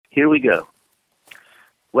Here we go.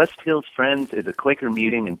 West Hills Friends is a Quaker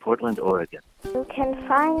meeting in Portland, Oregon. You can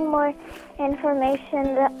find more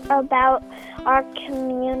information about our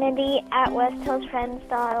community at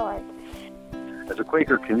westhillsfriends.org. As a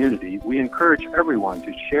Quaker community, we encourage everyone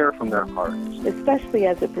to share from their hearts, especially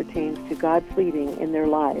as it pertains to God's leading in their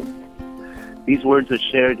lives. These words are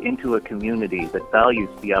shared into a community that values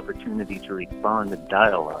the opportunity to respond and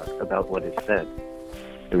dialogue about what is said.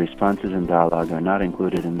 The responses and dialogue are not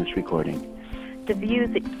included in this recording. The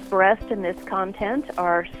views expressed in this content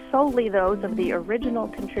are solely those of the original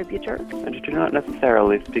contributor and do not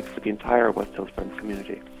necessarily speak for the entire West Hills Friends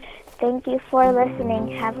community. Thank you for listening.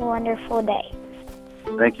 Have a wonderful day.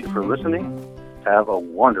 Thank you for listening. Have a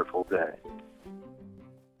wonderful day.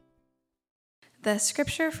 The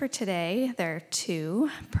scripture for today, there are two.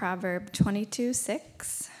 Proverb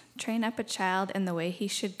 22:6, train up a child in the way he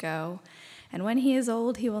should go, and when he is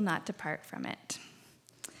old, he will not depart from it.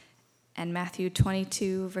 And Matthew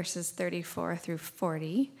 22, verses 34 through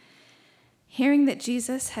 40. Hearing that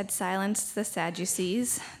Jesus had silenced the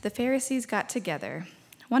Sadducees, the Pharisees got together.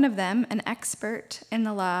 One of them, an expert in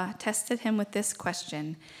the law, tested him with this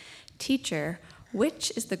question, "Teacher,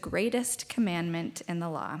 which is the greatest commandment in the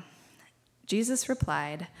law?" Jesus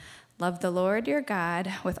replied, "Love the Lord your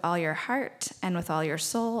God with all your heart and with all your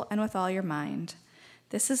soul and with all your mind.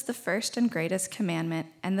 This is the first and greatest commandment,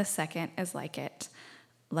 and the second is like it.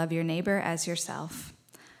 Love your neighbor as yourself.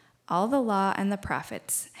 All the law and the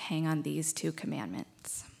prophets hang on these two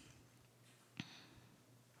commandments."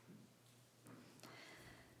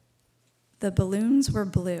 The balloons were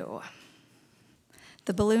blue.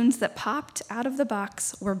 The balloons that popped out of the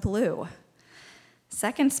box were blue.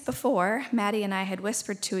 Seconds before, Maddie and I had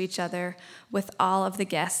whispered to each other with all of the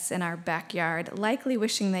guests in our backyard, likely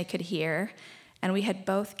wishing they could hear, and we had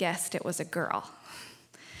both guessed it was a girl.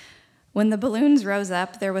 When the balloons rose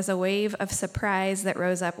up, there was a wave of surprise that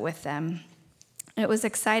rose up with them. It was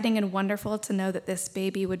exciting and wonderful to know that this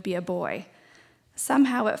baby would be a boy.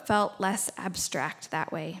 Somehow it felt less abstract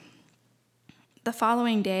that way. The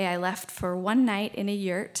following day, I left for one night in a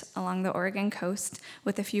yurt along the Oregon coast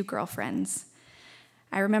with a few girlfriends.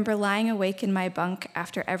 I remember lying awake in my bunk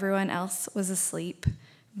after everyone else was asleep,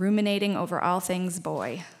 ruminating over all things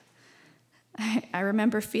boy. I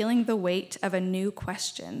remember feeling the weight of a new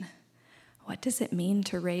question. What does it mean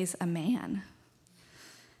to raise a man?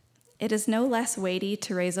 It is no less weighty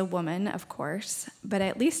to raise a woman, of course, but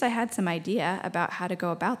at least I had some idea about how to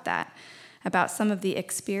go about that, about some of the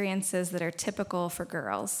experiences that are typical for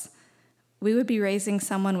girls. We would be raising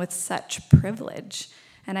someone with such privilege,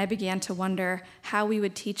 and I began to wonder how we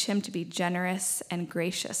would teach him to be generous and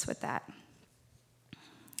gracious with that.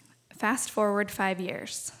 Fast forward 5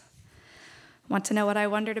 years. Want to know what I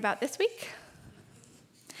wondered about this week?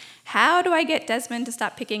 How do I get Desmond to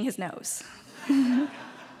stop picking his nose?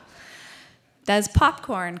 Does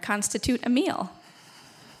popcorn constitute a meal?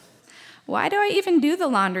 Why do I even do the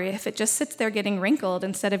laundry if it just sits there getting wrinkled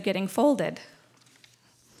instead of getting folded?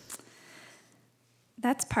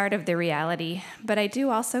 That's part of the reality, but I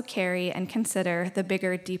do also carry and consider the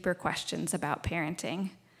bigger, deeper questions about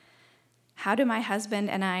parenting. How do my husband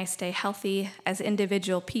and I stay healthy as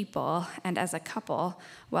individual people and as a couple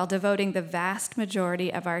while devoting the vast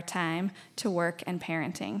majority of our time to work and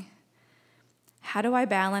parenting? How do I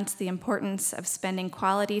balance the importance of spending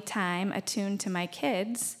quality time attuned to my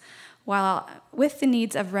kids while with the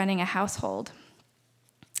needs of running a household?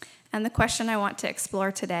 And the question I want to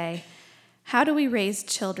explore today, how do we raise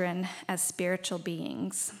children as spiritual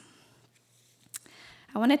beings?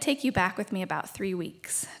 I want to take you back with me about 3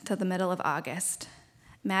 weeks to the middle of August.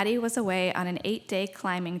 Maddie was away on an 8-day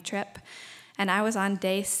climbing trip, and I was on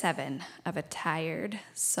day 7 of a tired,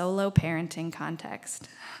 solo parenting context.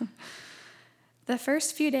 The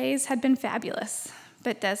first few days had been fabulous,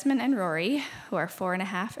 but Desmond and Rory, who are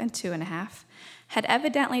 4.5 and 2.5, had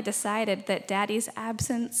evidently decided that Daddy's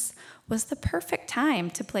absence was the perfect time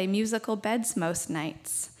to play musical beds most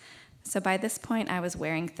nights. So by this point, I was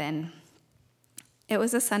wearing thin. It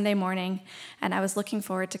was a Sunday morning, and I was looking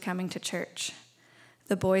forward to coming to church.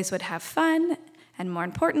 The boys would have fun, and more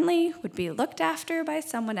importantly, would be looked after by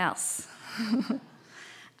someone else.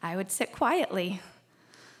 I would sit quietly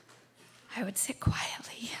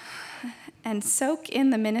and soak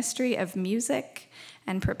in the ministry of music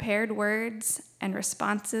and prepared words and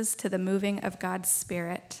responses to the moving of God's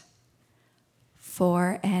Spirit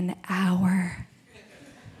for an hour.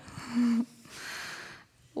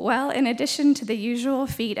 Well, in addition to the usual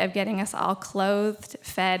feat of getting us all clothed,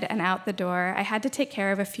 fed, and out the door, I had to take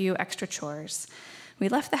care of a few extra chores. We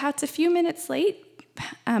left the house a few minutes late,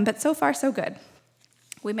 but so far so good.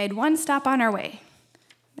 We made one stop on our way.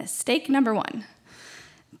 Mistake number 1.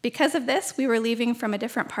 Because of this, we were leaving from a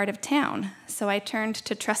different part of town, so I turned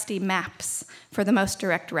to trusty maps for the most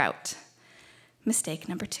direct route. Mistake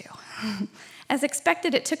number 2. As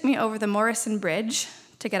expected, it took me over the Morrison Bridge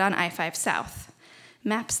to get on I-5 South.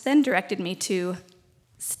 Maps then directed me to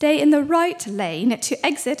stay in the right lane to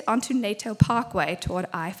exit onto NATO Parkway toward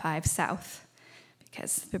I-5 South,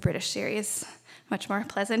 because the British Siri is much more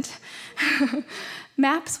pleasant.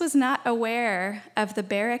 Maps was not aware of the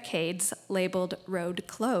barricades labeled road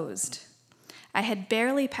closed. I had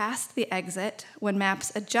barely passed the exit when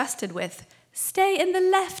Maps adjusted with stay in the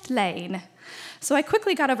left lane. So I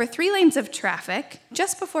quickly got over 3 lanes of traffic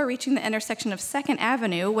just before reaching the intersection of 2nd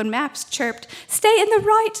Avenue when Maps chirped, stay in the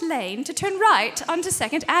right lane to turn right onto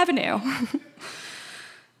 2nd Avenue.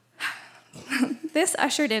 This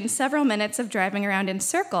ushered in several minutes of driving around in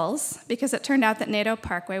circles because it turned out that NATO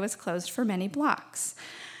Parkway was closed for many blocks.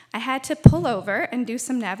 I had to pull over and do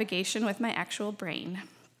some navigation with my actual brain.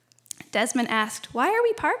 Desmond asked, why are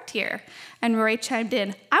we parked here? And Rory chimed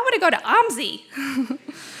in, I want to go to OMSI.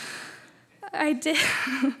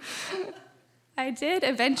 I did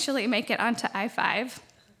eventually make it onto I-5,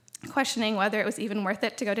 questioning whether it was even worth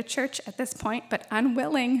it to go to church at this point, but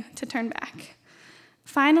unwilling to turn back.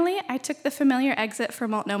 Finally, I took the familiar exit for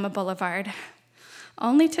Multnomah Boulevard,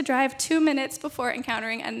 only to drive 2 minutes before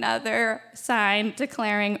encountering another sign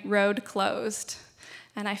declaring road closed.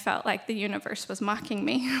 And I felt like the universe was mocking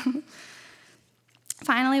me.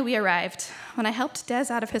 Finally, we arrived. When I helped Des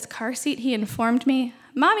out of his car seat, he informed me,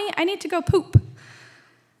 Mommy, I need to go poop.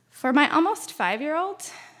 For my almost 5-year-old,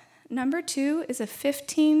 number 2 is a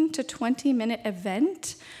 15 to 20-minute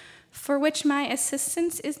event for which my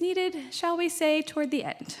assistance is needed, shall we say, toward the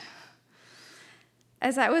end.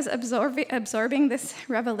 As I was absorbing this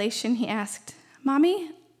revelation, he asked,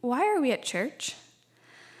 Mommy, why are we at church?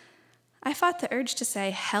 I fought the urge to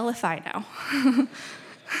say, hell if I know.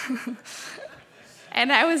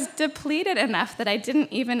 And I was depleted enough that I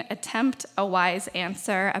didn't even attempt a wise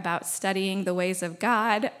answer about studying the ways of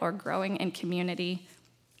God or growing in community.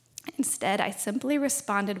 Instead, I simply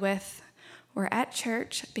responded with, we're at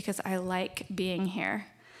church because I like being here.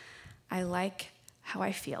 I like how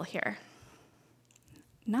I feel here.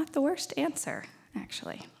 Not the worst answer,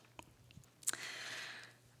 actually.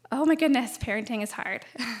 Oh my goodness, parenting is hard.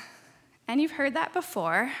 And you've heard that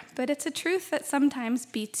before, but it's a truth that sometimes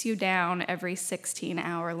beats you down every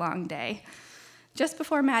 16-hour-long day. Just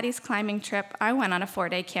before Maddie's climbing trip, I went on a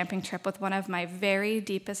 4-day camping trip with one of my very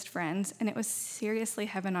deepest friends, and it was seriously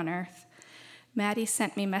heaven on earth. Maddie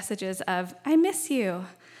sent me messages of, I miss you.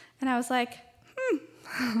 And I was like,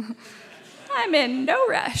 I'm in no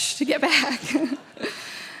rush to get back.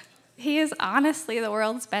 He is honestly the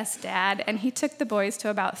world's best dad, and he took the boys to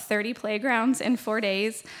about 30 playgrounds in 4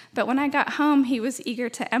 days. But when I got home, he was eager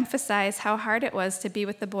to emphasize how hard it was to be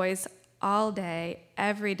with the boys all day,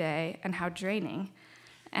 every day, and how draining.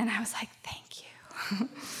 And I was like, thank you.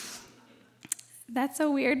 That's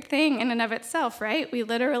a weird thing in and of itself, right? We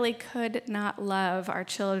literally could not love our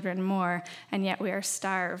children more, and yet we are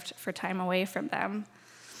starved for time away from them.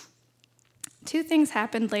 2 things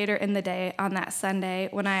happened later in the day on that Sunday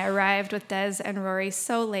when I arrived with Des and Rory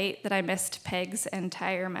so late that I missed Peg's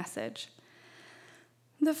entire message.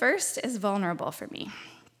 The first is vulnerable for me.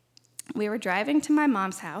 We were driving to my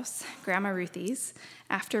mom's house, Grandma Ruthie's,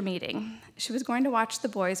 after meeting. She was going to watch the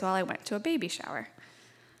boys while I went to a baby shower.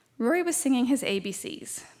 Rory was singing his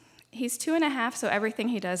ABCs. He's 2.5, so everything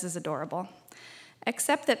he does is adorable.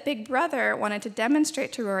 Except that Big Brother wanted to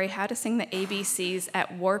demonstrate to Rory how to sing the ABCs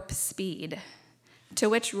at warp speed, to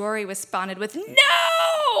which Rory responded with,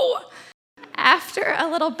 no! After a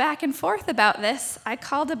little back and forth about this, I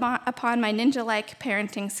called upon my ninja-like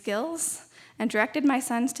parenting skills and directed my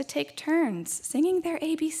sons to take turns singing their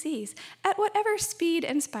ABCs at whatever speed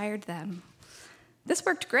inspired them. This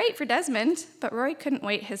worked great for Desmond, but Rory couldn't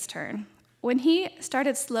wait his turn. When he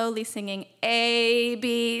started slowly singing A,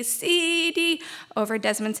 B, C, D over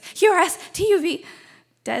Desmond's URS, TUV,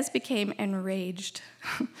 Des became enraged.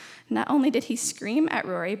 Not only did he scream at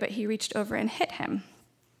Rory, but he reached over and hit him.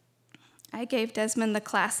 I gave Desmond the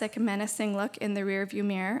classic menacing look in the rearview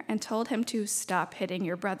mirror and told him to stop hitting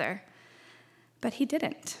your brother. But he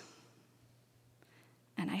didn't.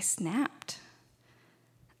 And I snapped.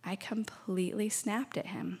 I completely snapped at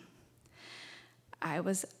him. I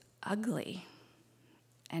was ugly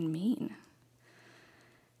and mean.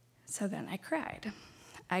 So then I cried.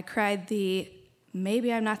 I cried the,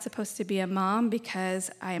 maybe I'm not supposed to be a mom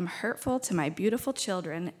because I am hurtful to my beautiful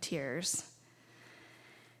children, tears.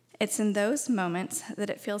 It's in those moments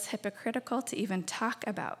that it feels hypocritical to even talk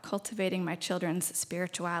about cultivating my children's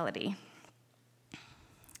spirituality.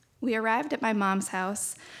 We arrived at my mom's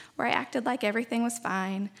house, where I acted like everything was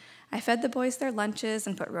fine. I fed the boys their lunches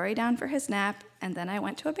and put Rory down for his nap, and then I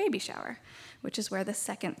went to a baby shower, which is where the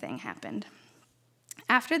second thing happened.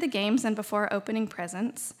 After the games and before opening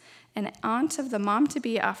presents, an aunt of the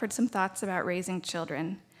mom-to-be offered some thoughts about raising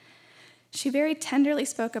children. She very tenderly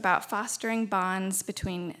spoke about fostering bonds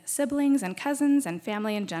between siblings and cousins and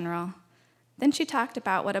family in general. Then she talked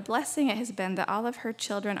about what a blessing it has been that all of her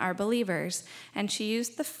children are believers, and she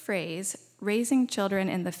used the phrase, raising children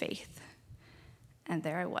in the faith. And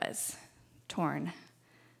there I was, torn.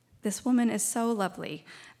 This woman is so lovely.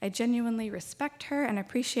 I genuinely respect her and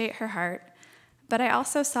appreciate her heart, but I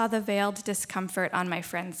also saw the veiled discomfort on my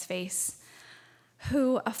friend's face,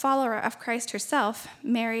 who, a follower of Christ herself,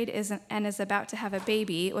 married and is about to have a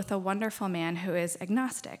baby with a wonderful man who is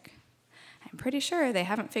agnostic. I'm pretty sure they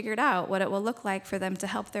haven't figured out what it will look like for them to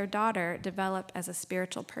help their daughter develop as a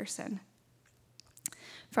spiritual person.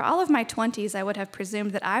 For all of my 20s, I would have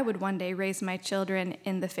presumed that I would one day raise my children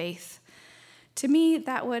in the faith. To me,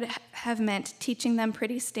 that would have meant teaching them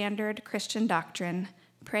pretty standard Christian doctrine,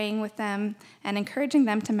 praying with them, and encouraging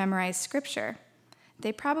them to memorize scripture.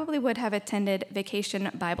 They probably would have attended Vacation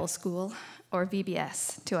Bible School, or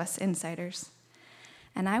VBS, to us insiders.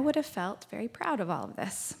 And I would have felt very proud of all of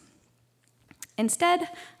this. Instead,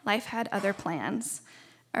 life had other plans.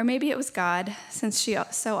 Or maybe it was God, since she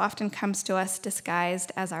so often comes to us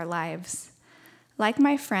disguised as our lives. Like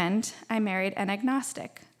my friend, I married an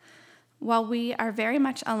agnostic. While we are very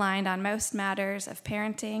much aligned on most matters of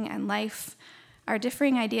parenting and life, our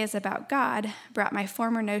differing ideas about God brought my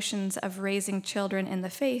former notions of raising children in the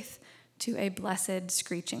faith to a blessed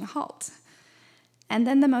screeching halt. And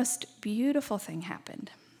then the most beautiful thing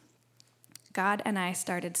happened. God and I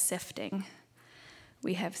started sifting.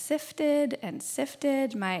 We have sifted and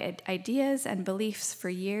sifted my ideas and beliefs for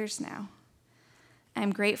years now.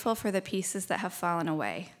 I'm grateful for the pieces that have fallen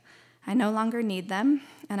away. I no longer need them,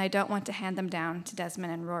 and I don't want to hand them down to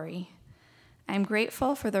Desmond and Rory. I'm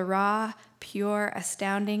grateful for the raw, pure,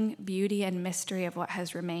 astounding beauty and mystery of what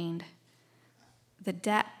has remained. The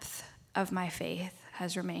depth of my faith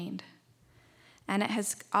has remained, and it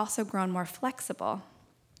has also grown more flexible.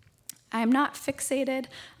 I am not fixated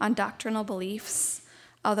on doctrinal beliefs,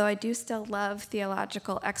 although I do still love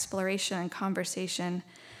theological exploration and conversation,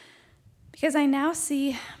 because I now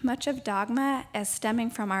see much of dogma as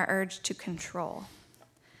stemming from our urge to control.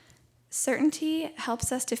 Certainty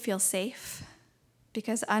helps us to feel safe,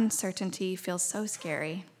 because uncertainty feels so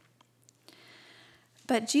scary.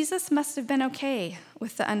 But Jesus must have been okay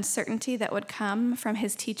with the uncertainty that would come from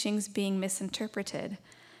his teachings being misinterpreted,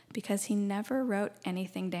 because he never wrote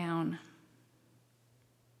anything down.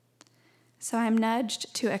 So I'm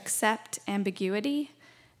nudged to accept ambiguity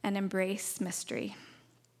and embrace mystery.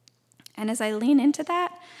 And as I lean into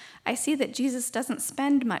that, I see that Jesus doesn't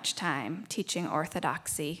spend much time teaching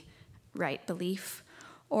orthodoxy, right belief,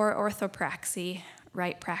 or orthopraxy,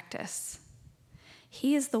 right practice.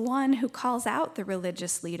 He is the one who calls out the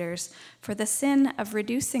religious leaders for the sin of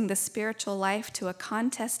reducing the spiritual life to a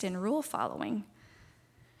contest in rule following.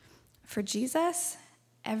 For Jesus,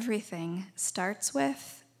 everything starts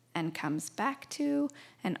with and comes back to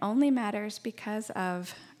and only matters because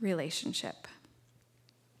of relationship.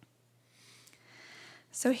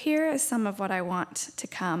 So here is some of what I want to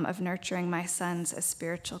come of nurturing my sons as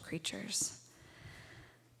spiritual creatures.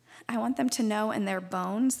 I want them to know in their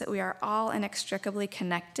bones that we are all inextricably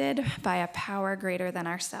connected by a power greater than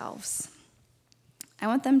ourselves. I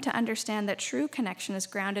want them to understand that true connection is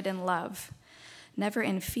grounded in love, never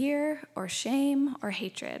in fear or shame or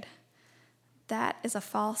hatred. That is a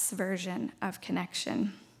false version of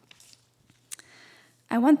connection.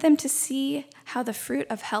 I want them to see how the fruit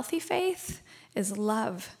of healthy faith is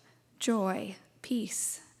love, joy,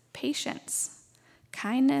 peace, patience,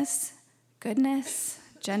 kindness, goodness,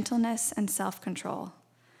 gentleness, and self-control.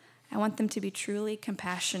 I want them to be truly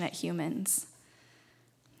compassionate humans.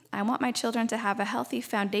 I want my children to have a healthy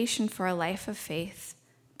foundation for a life of faith,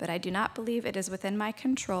 but I do not believe it is within my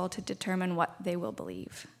control to determine what they will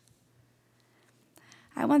believe.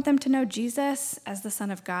 I want them to know Jesus as the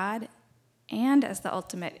Son of God and as the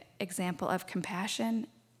ultimate example of compassion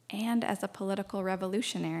and as a political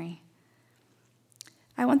revolutionary.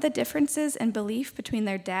 I want the differences in belief between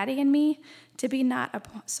their daddy and me to be not a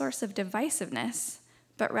source of divisiveness,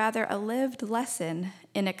 but rather a lived lesson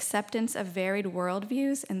in acceptance of varied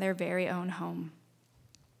worldviews in their very own home.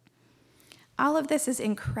 All of this is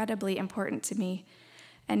incredibly important to me,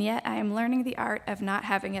 and yet I am learning the art of not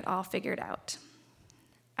having it all figured out.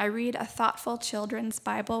 I read a thoughtful children's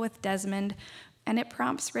Bible with Desmond, and it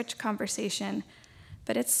prompts rich conversation,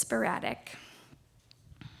 but it's sporadic.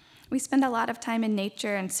 We spend a lot of time in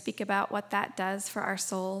nature and speak about what that does for our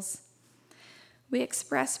souls. We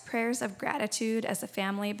express prayers of gratitude as a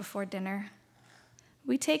family before dinner.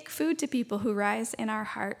 We take food to people who rise in our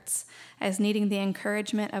hearts as needing the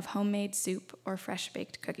encouragement of homemade soup or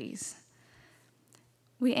fresh-baked cookies.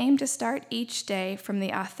 We aim to start each day from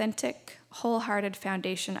the authentic, wholehearted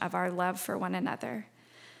foundation of our love for one another,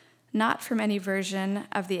 not from any version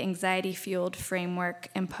of the anxiety-fueled framework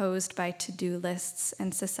imposed by to-do lists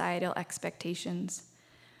and societal expectations,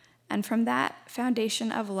 and from that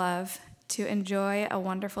foundation of love to enjoy a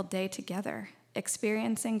wonderful day together,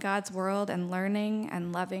 experiencing God's world and learning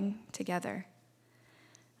and loving together.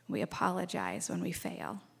 We apologize when we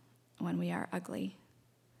fail, when we are ugly.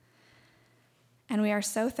 And we are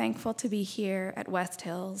so thankful to be here at West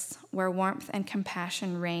Hills, where warmth and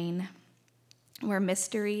compassion reign, where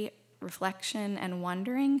mystery, reflection, and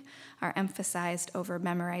wondering are emphasized over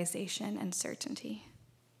memorization and certainty.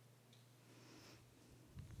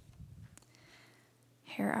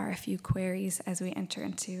 Here are a few queries as we enter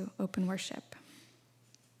into open worship.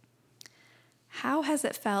 How has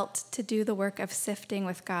it felt to do the work of sifting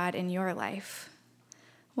with God in your life?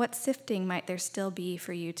 What sifting might there still be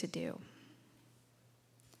for you to do?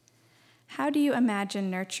 How do you imagine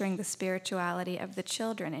nurturing the spirituality of the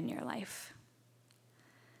children in your life?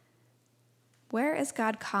 Where is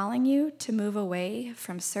God calling you to move away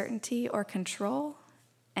from certainty or control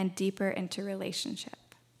and deeper into relationship?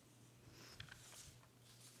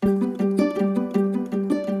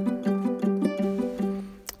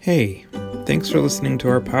 Hey, thanks for listening to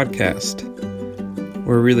our podcast.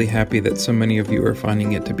 We're really happy that so many of you are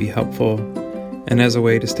finding it to be helpful and as a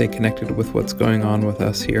way to stay connected with what's going on with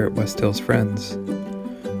us here at West Hills Friends.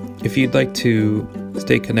 If you'd like to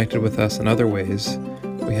stay connected with us in other ways,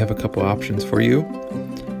 we have a couple options for you.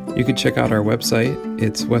 You can check out our website.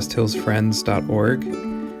 It's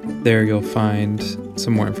westhillsfriends.org. There you'll find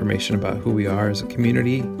some more information about who we are as a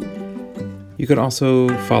community. You can also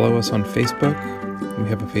follow us on Facebook. We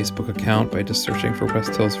have a Facebook account by just searching for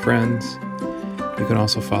West Hills Friends. You can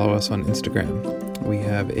also follow us on Instagram. We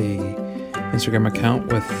have a Instagram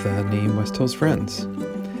account with the name West Hills Friends.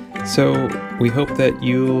 So we hope that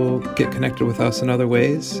you'll get connected with us in other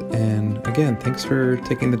ways. And again, thanks for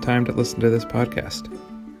taking the time to listen to this podcast.